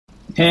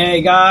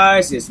Hey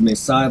guys, it's me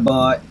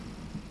Saibot,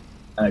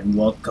 and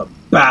welcome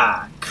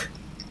back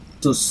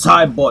to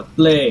Saibot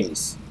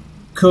Plays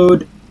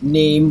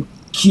Codename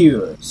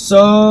Cure.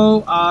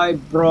 So I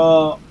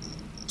brought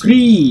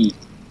 3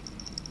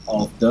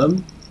 of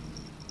them.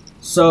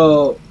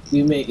 So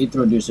we may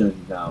introduce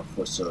them now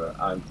for sure,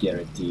 I'm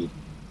guaranteed.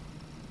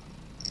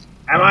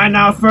 Am I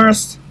now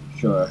first?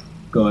 Sure,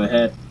 go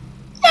ahead.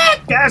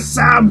 Get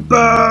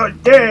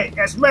somebody!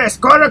 It's me,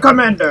 Squadron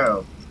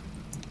Commando!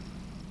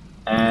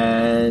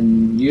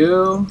 And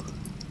you?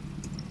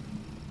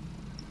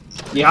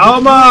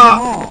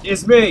 Yama!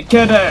 It's me,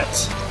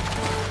 Cadet!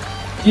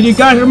 Did you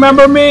guys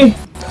remember me?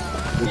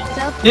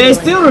 They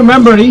still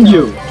remembering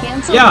you.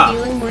 Cancel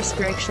healing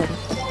restriction.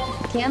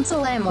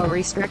 Cancel ammo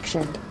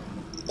restriction.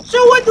 So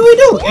what do we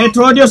do?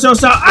 Introduce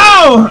yourself.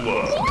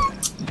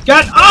 Ow!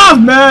 Get off,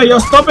 man! You're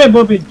stupid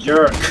booby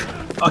jerk.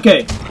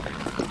 Okay.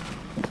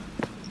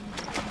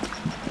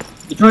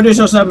 Introduce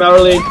yourself,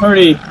 Marilyn.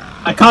 Hurry.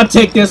 I can't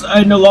take this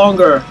any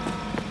longer.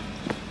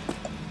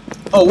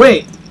 Oh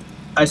wait.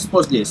 I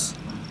suppose this.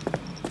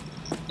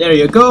 There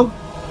you go.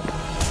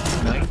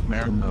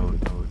 Nightmare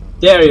mode.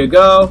 There you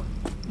go.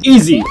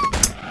 Easy.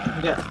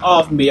 Get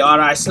off me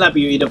or I slap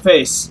you in the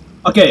face.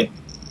 Okay.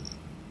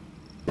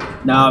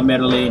 Now,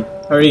 Marilyn.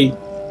 Hurry.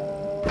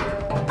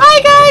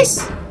 Hi,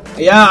 guys!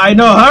 Yeah, I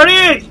know.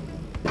 Hurry!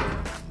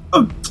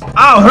 Oh,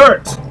 ow,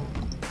 hurt.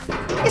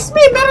 It's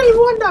me, Marilyn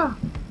Wanda.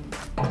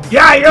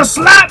 Yeah, you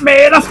slapped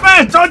me in the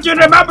face. Don't you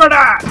remember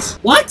that?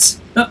 What?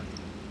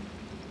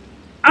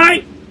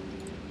 I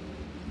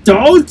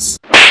don't.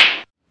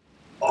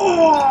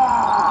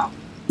 Oh,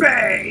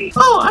 babe.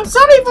 Oh, I'm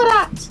sorry for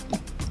that.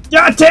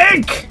 Yeah,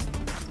 think.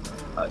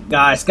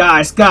 Guys,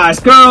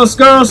 girls,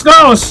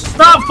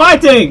 stop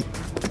fighting.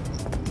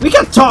 We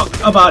can talk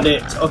about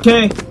it,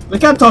 okay? We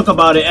can talk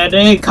about it, and they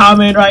ain't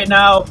coming right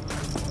now.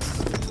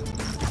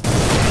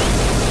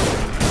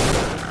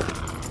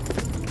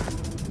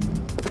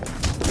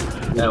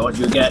 That's what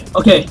you get.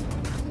 Okay.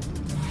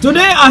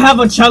 Today I have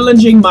a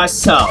challenging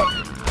myself.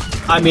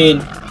 I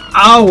mean,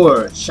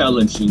 our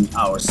challenging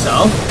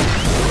ourselves.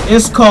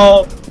 It's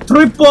called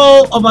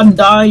Triple of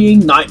Undying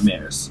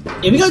Nightmares.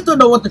 If you guys don't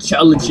know what the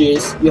challenge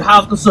is, you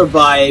have to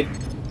survive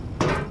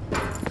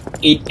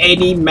in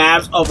any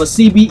maps of a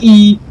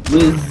CBE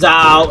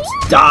without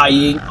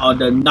dying on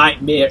the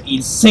Nightmare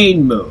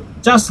Insane mode.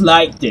 Just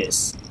like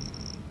this.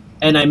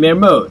 And Nightmare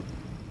mode.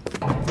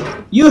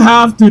 You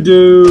have to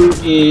do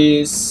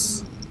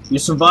is you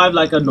survive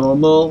like a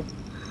normal,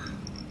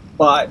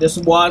 but there's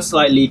one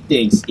slightly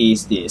things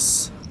is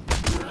this.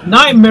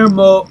 Nightmare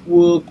mode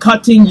will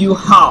cutting you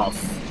half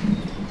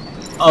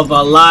of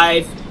a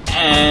life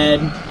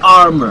and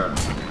armor.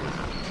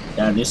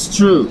 That is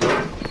true.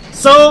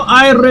 So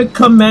I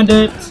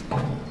recommended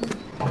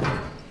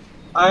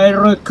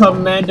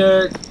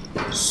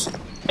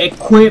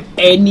equip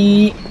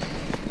any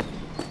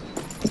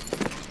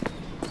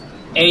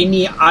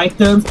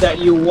items that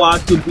you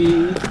want to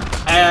be.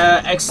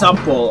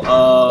 Example,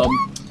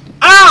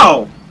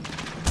 ow!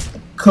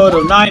 Code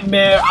of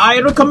Nightmare. I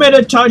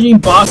recommended Charging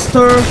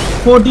Buster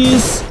for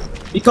this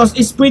because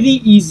it's pretty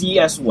easy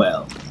as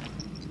well.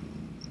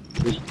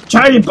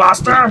 Charging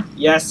Buster?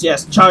 Yes,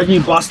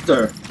 Charging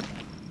Buster.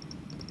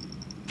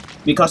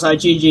 Because I'm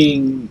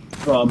changing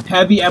from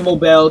heavy ammo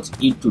belt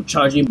into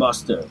Charging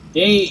Buster.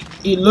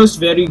 It looks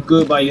very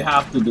good, but you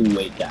have to do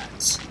like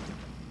that.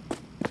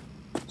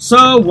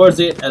 So worth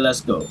it, and let's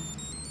go.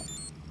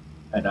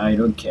 And I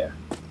don't care.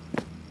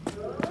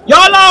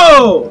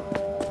 YOLO!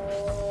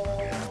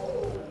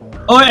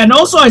 Oh, and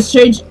also I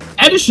changed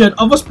edition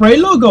of a spray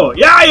logo.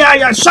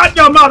 Yeah. Shut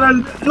your mouth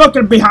and look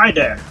at behind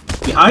there.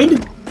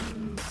 Behind?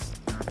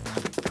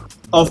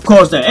 Of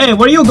course there. Hey,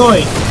 where are you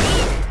going?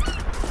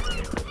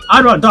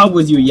 I'm not done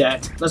with you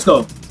yet. Let's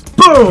go.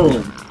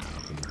 Boom!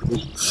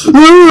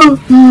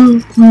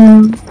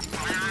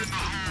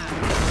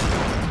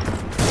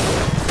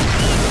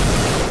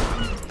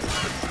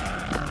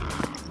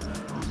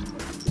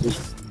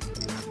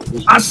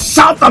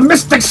 Assault the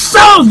Mystic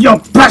Soul, you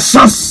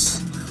precious!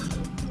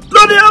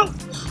 Bloody hell!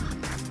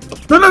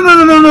 No!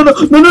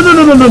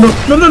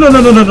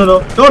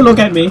 Don't look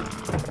at me.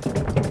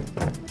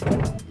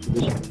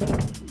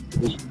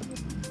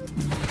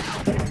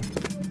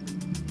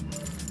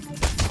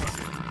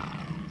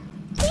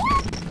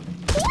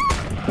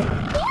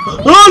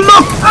 Oh,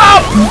 look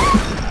up!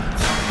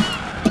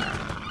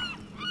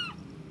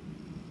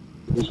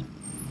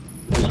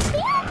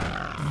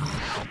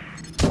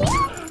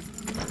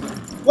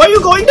 Why are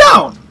you going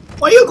down?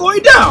 Why are you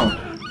going down?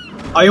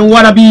 Are you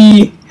wanna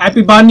be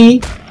Happy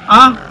Bunny?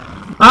 Huh?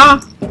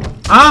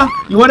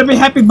 You wanna be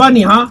Happy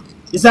Bunny, huh?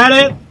 Is that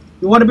it?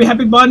 You wanna be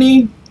Happy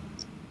Bunny?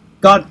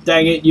 God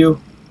dang it, you.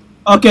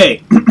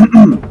 Okay.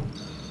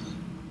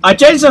 I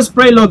changed the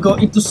spray logo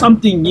into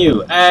something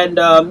new, and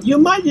you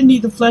might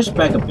need to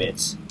flashback a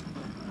bit.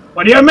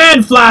 What do you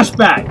mean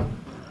flashback?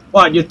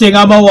 What, you think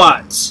I'm a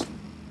what?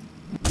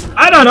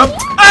 I don't know.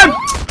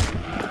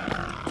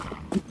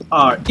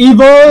 Are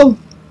evil?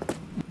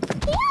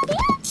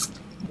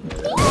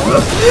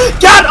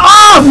 Get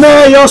off,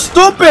 man! You're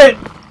stupid!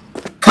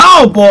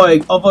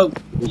 cowboy of a...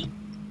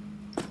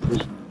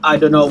 I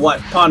don't know what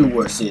pun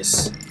words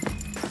is.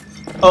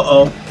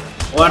 Uh-oh.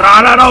 We're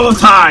out of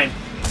time.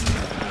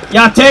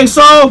 Yeah, think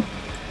so?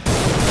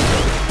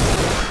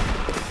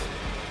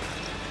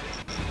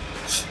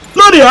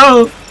 Bloody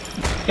hell!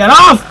 Get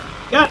off!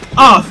 Get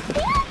off!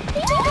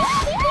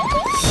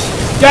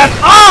 Get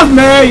off,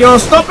 man! You're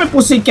stupid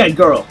pussycat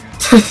girl.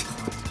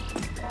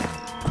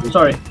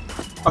 Sorry.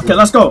 Okay,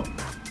 let's go.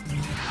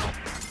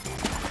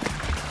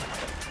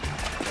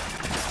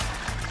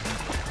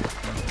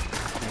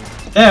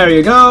 There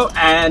you go,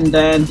 and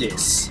then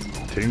this.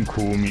 What are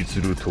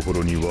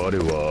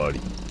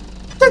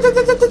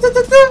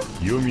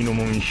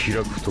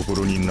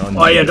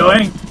you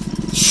doing?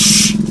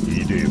 Shh!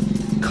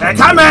 They're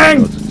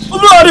coming!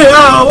 Bloody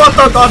hell, what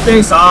the god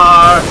things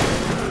are!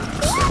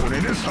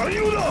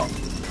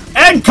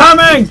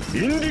 Incoming!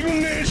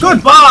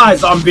 Goodbye,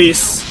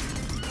 zombies!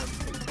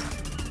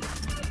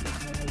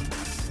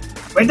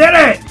 We did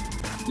it!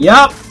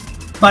 Yup,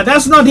 but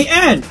that's not the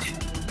end.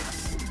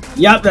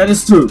 Yup, that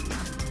is true.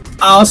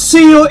 I'll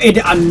see you in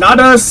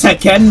another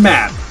second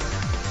map.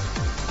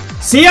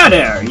 See ya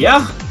there,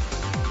 yeah?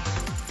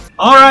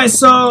 Alright,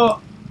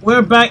 so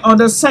we're back on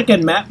the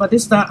second map, but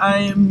this time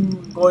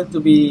I'm going to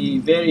be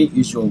very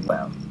usual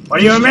well. What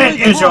do you mean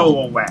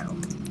usual well?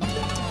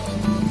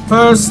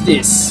 First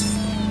this.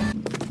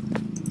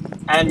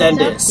 And then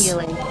Stop this.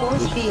 healing.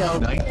 Force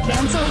field.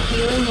 Cancel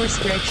healing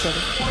restriction.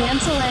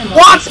 Cancel ammo.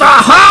 What the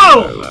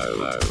hell?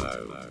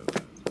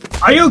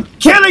 Are you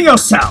killing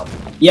yourself?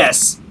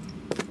 Yes.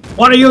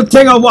 What do you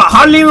think of what?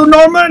 Harley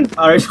Norman?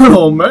 Are you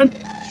Norman?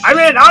 I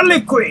mean Harley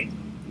Quinn.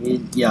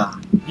 Yeah,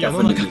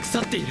 definitely.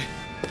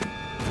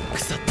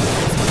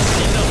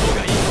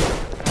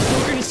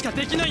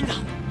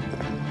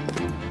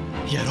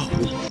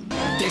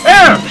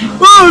 Here!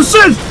 Oh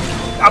shit!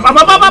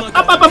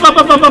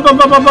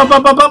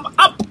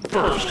 Up!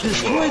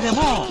 Destroy them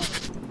all.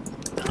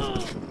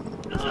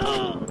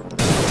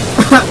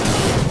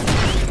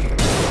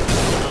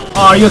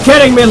 Are you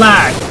kidding me,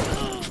 lad?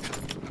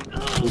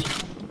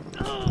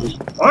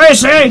 Where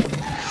is he?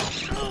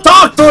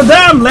 Talk to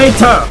them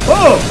later.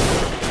 Oh,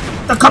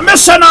 the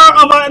commissioner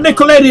of a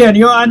Nickelodeon.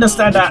 You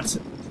understand that?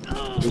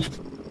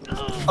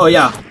 Oh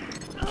yeah,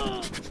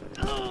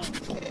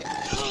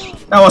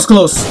 that was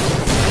close.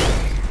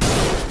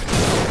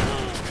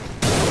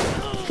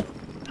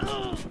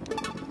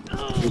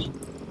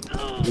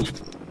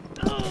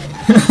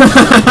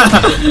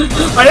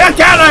 Are you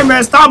kidding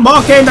me? Stop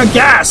mocking the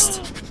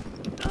guest.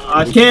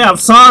 Okay, I'm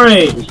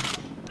sorry.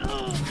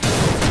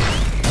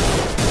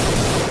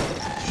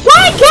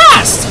 Why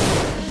guest?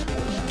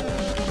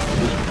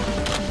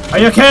 Are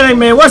you kidding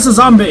me? Where's the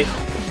zombie?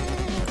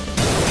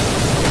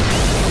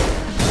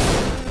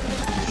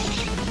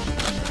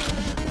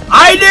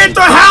 I need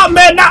to help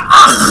me now.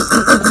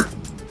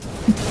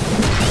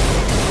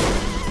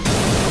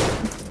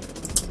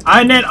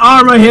 I need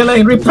armor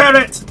healing. Repair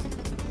it.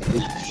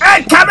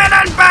 Hey, come in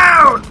and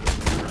bound.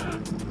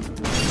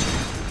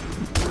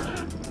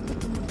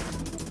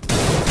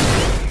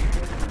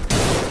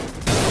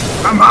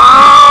 Come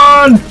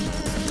on!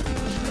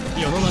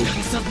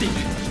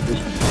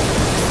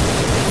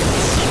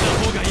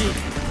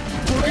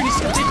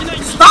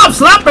 Stop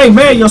slapping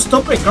me, you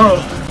stupid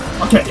girl!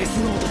 Okay.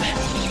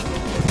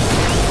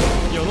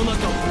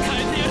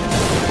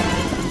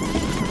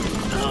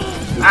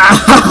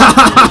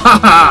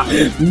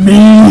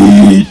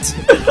 Meat!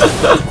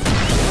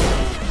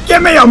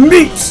 Give me your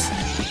meat!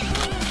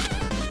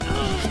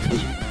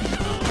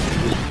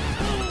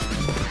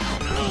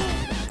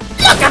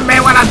 Look at me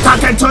when I'm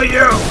talking to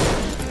you!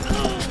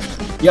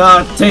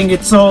 Yeah, think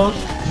it's so...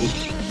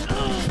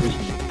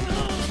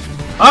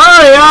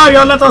 Hurry up,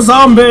 you little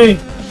zombie!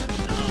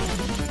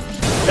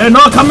 They're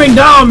not coming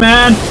down,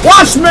 man!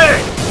 Watch me!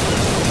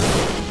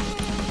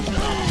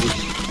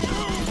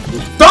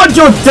 Don't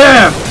you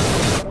dare!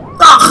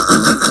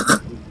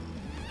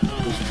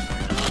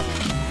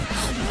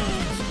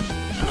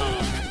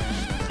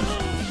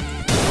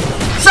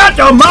 Shut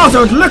your mouth,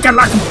 you're looking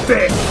like a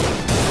bitch!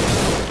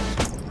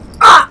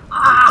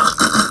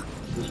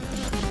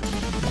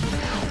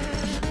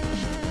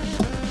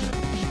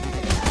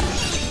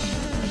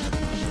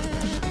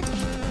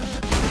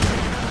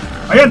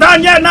 Are you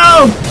done yet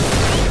now?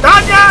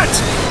 Done yet?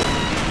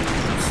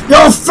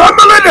 Your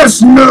family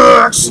is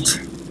next!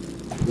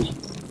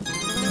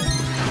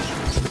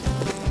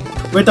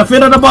 With the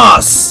feet of the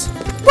boss!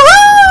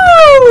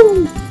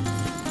 Woohoo!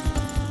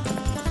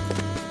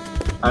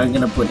 I'm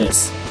gonna put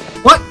this.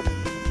 What?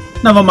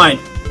 Never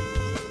mind.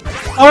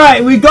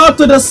 Alright, we go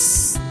to the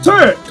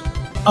third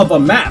of a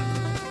map.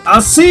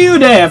 I'll see you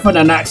there for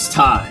the next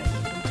time.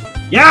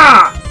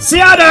 Yeah! See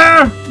ya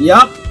there!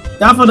 Yup,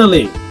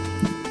 definitely.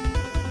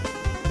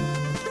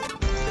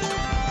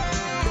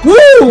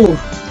 Woo!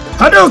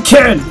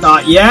 Hadouken!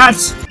 Not yet.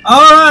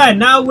 Alright,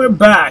 now we're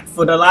back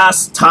for the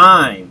last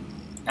time.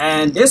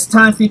 And this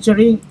time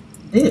featuring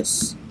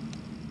this.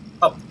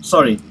 Oh,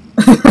 sorry.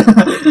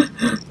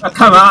 Oh,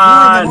 come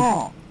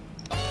on!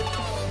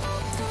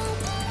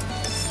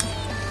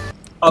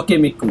 Okay,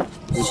 Miku.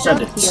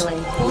 Shut it.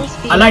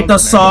 I like the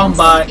song,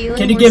 but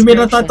can you give me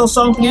the title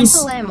song,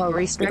 please?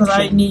 Because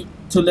I need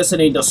to listen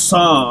to the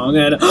song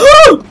and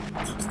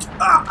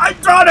I'm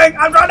drowning!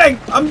 I'm drowning!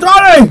 I'm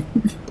drowning!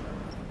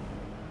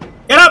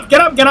 Get up!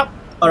 Get up! Get up!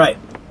 Alright.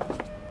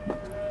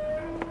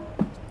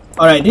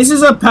 Alright, this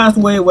is a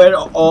pathway where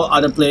all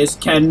other players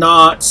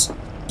cannot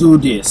do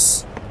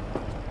this.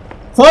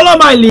 Follow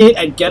my lead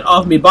and get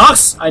off me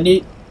box. I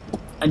need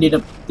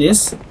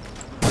this.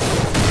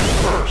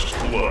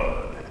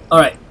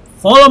 Alright.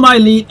 Follow my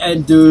lead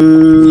and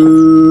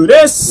do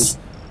this.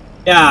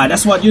 Yeah,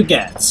 that's what you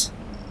get.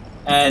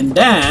 And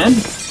then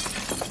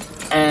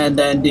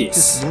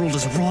this. This world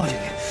is rotting,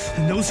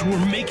 and those who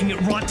are making it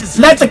rot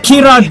deserve. Let the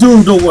Kira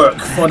do the work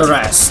for the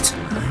rest,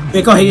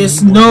 because he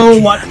is know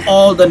what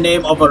all the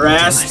name of the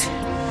rest.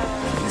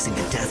 Using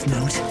the death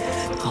note,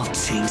 I'll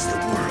change the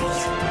world.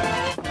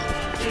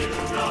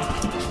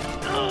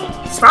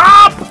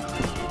 Stop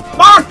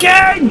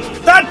barking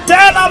the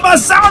dead of the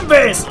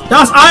zombies.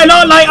 Does I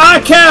look like I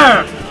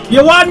care?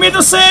 You want me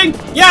to sing?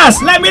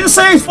 Yes, let me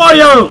sing for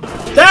you.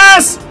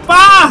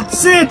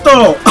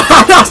 Despacito.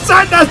 That's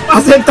not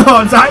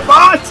Despacito,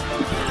 Saibot.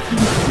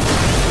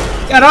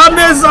 Get off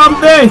me,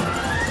 zombie.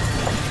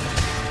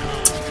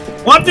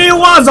 What do you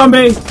want,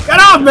 zombie? Get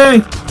off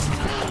me.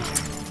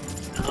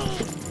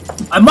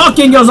 I'm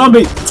mocking you,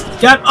 zombie.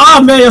 Get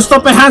off me, you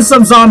stupid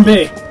handsome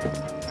zombie.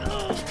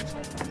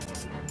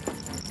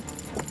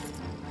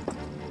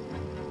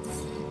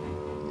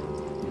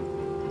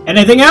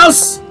 Anything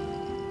else?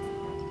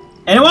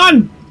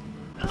 Anyone?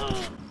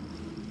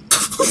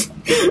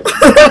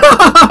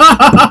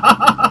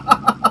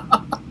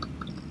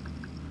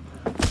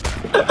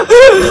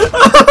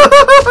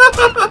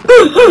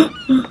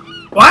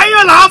 Why are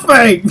you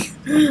laughing?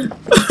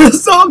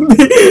 Zombie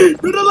to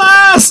the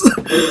last.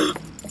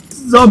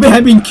 Zombie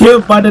had been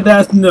killed by the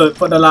death note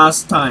for the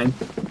last time.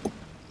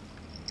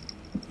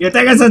 You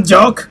think it's a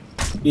joke?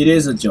 It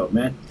is a joke,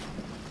 man.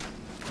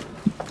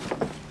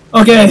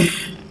 Okay.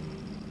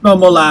 No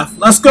more laugh.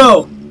 Let's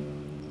go.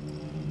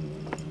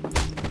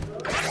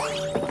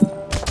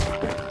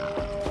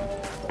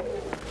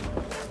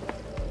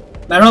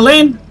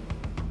 Marilyn?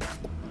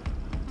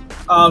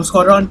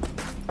 Squadron?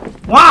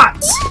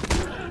 What?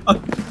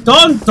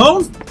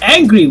 Don't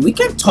angry. We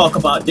can talk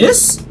about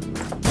this.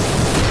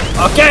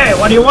 Okay,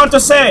 what do you want to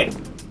say?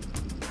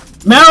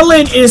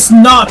 Marilyn is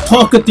not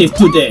talkative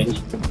today.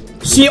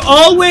 She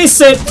always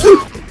said,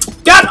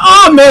 "Get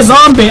off me,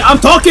 zombie." I'm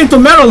talking to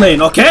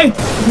Marilyn, okay?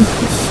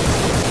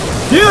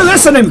 Do you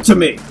listening to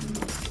me?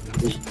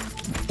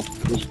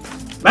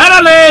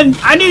 Marilyn,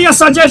 I need your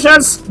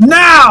suggestions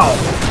now.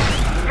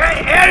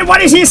 Hey,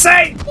 what did he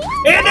say?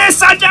 Any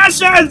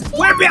suggestions?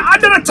 We'll be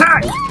under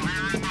attack.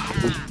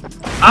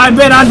 I've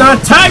been under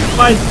attack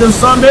by the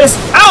zombies.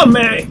 Help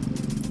me,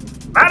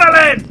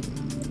 Marilyn.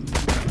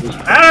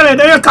 Marilyn,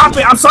 do you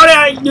copy? I'm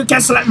sorry, you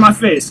can't slap my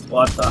face.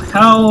 What the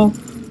hell?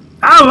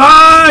 Come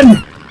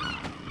on!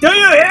 Do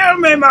you hear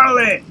me,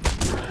 Marilyn?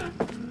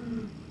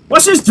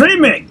 What's she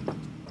dreaming?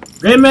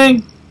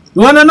 Dreaming?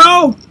 You wanna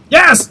know?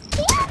 Yes!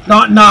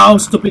 Not now,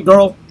 stupid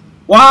girl.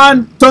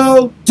 1,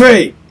 2,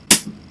 3.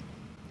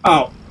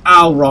 Oh,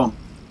 ow, wrong.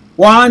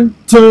 1,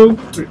 2,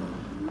 3.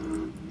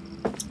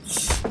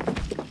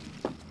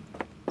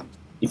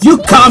 If you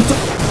come to...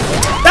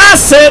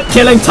 That's it!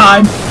 Killing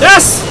time!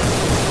 Yes!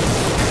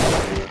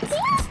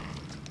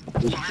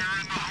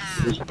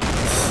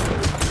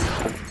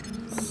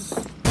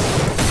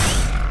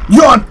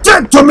 You're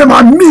dead to me,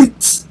 my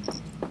meat!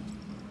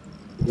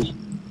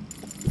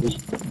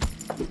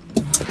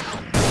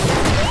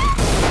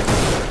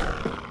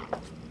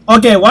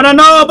 Okay, wanna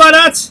know about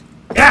that?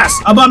 Yes.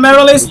 About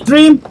Marilyn's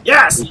dream?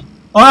 Yes.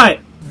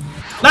 Alright.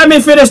 Let me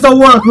finish the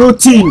work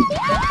routine.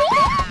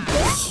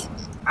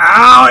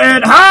 Ow,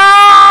 it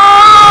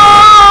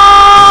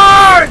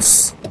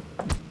hurts!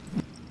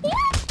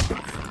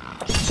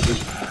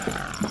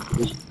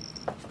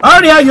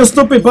 Hurry up, you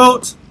stupid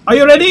boat. Are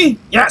you ready?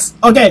 Yes.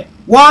 Okay.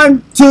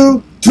 1,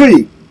 2,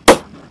 3.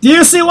 Do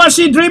you see what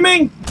she's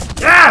dreaming?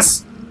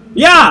 Yes.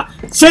 Yeah.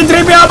 She's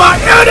dreaming about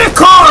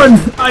unicorn.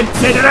 I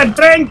didn't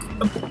drink.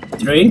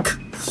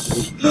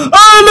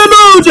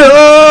 Hallelujah!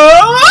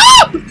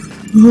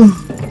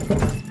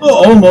 Oh,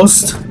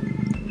 almost.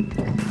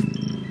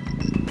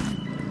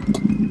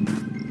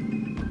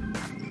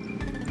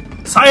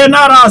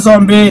 Sayonara,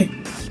 zombie.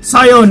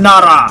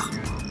 Sayonara.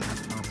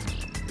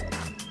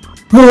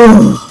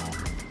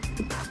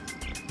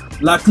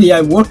 Luckily,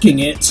 I'm working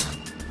it.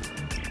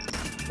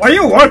 Why are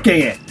you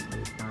working it?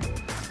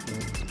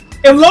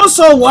 If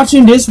Loso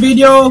watching this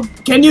video,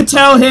 can you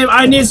tell him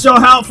I need your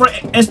help for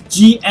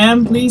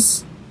SGM,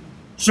 please?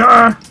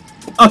 Sure.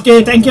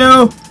 Okay, thank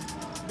you.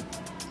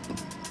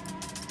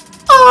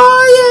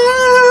 Oh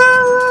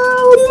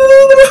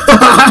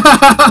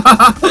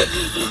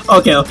yeah.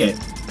 Okay.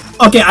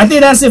 I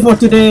think that's it for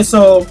today.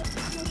 So,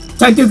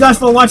 thank you guys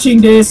for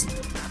watching this.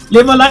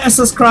 Leave a like and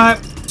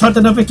subscribe. Turn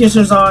the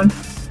notifications on.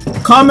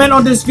 Comment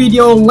on this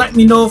video. Let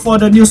me know for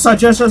the new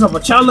suggestions of a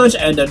challenge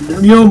and the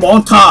new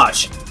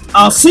montage.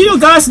 I'll see you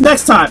guys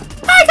next time.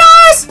 Bye,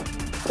 guys.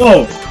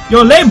 Whoa,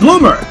 you're a late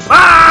bloomer.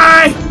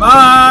 Bye!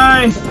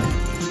 Bye!